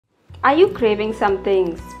Are you craving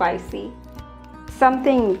something spicy?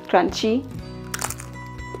 Something crunchy?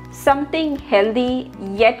 Something healthy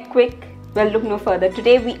yet quick? Well, look no further.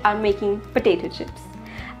 Today we are making potato chips.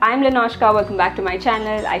 I'm Linoshka, welcome back to my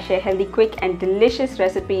channel. I share healthy, quick and delicious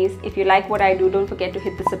recipes. If you like what I do, don't forget to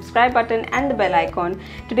hit the subscribe button and the bell icon.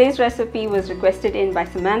 Today's recipe was requested in by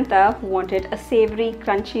Samantha, who wanted a savory,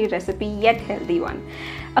 crunchy recipe yet healthy one.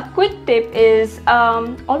 A quick tip is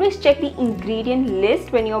always check the ingredient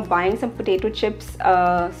list when you're buying some potato chips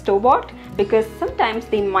store-bought, because sometimes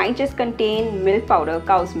they might just contain milk powder,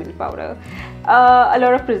 cow's milk powder, a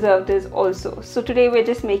lot of preservatives also. So today we're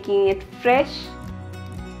just making it fresh.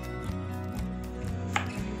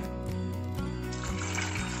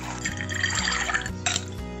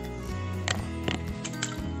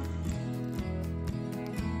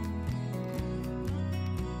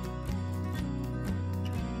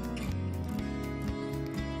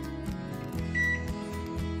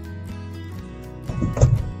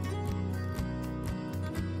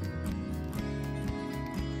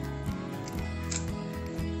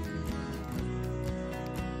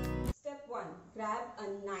 Step 1. Grab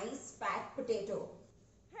a nice fat potato.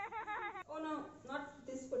 Oh no, not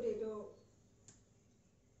this potato.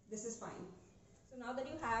 This is fine. So now that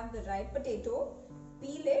you have the right potato,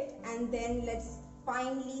 peel it and then let's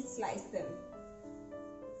finely slice them.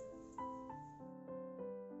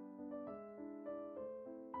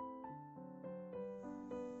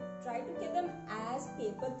 Try to get them as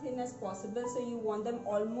paper thin as possible, so you want them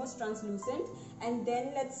almost translucent, and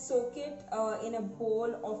then let's soak it in a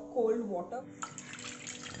bowl of cold water.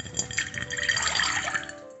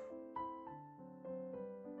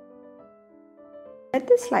 Let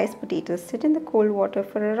the sliced potatoes sit in the cold water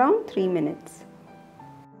for around 3 minutes.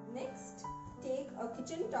 Next, take a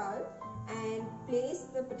kitchen towel and place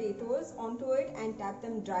the potatoes onto it and tap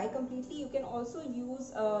them dry completely. You can also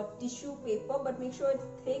use a tissue paper, but make sure it's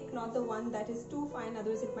thick, not the one that is too fine,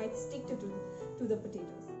 otherwise it might stick to the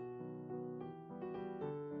potatoes.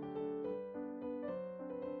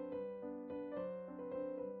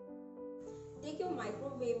 Take your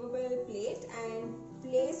microwavable plate and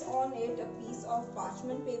place on it a piece of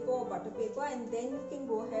parchment paper or butter paper, and then you can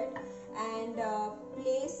go ahead and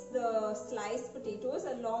place the sliced potatoes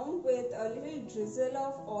along with a little drizzle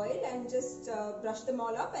of oil and just brush them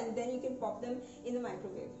all up, and then you can pop them in the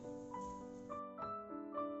microwave.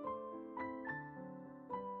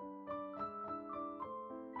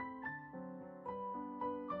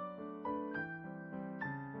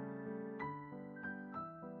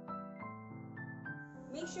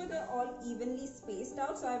 Make sure they're all evenly spaced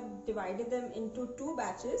out, so I've divided them into 2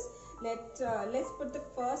 batches. Let's put the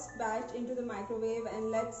first batch into the microwave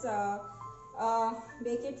and let's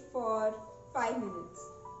bake it for 5 minutes.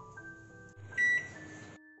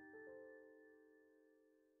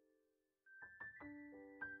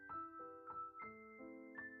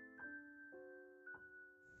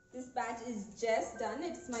 This batch is just done.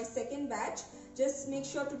 It's my second batch. Just make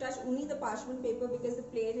sure to touch only the parchment paper because the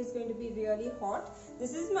plate is going to be really hot.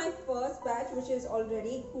 This is my first batch, which is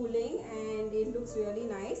already cooling and it looks really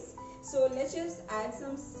nice. So let's just add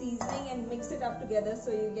some seasoning and mix it up together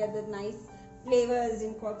so you get the nice flavors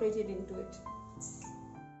incorporated into it.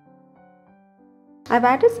 I've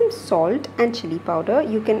added some salt and chili powder.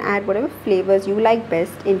 You can add whatever flavors you like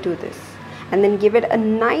best into this and then give it a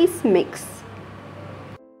nice mix.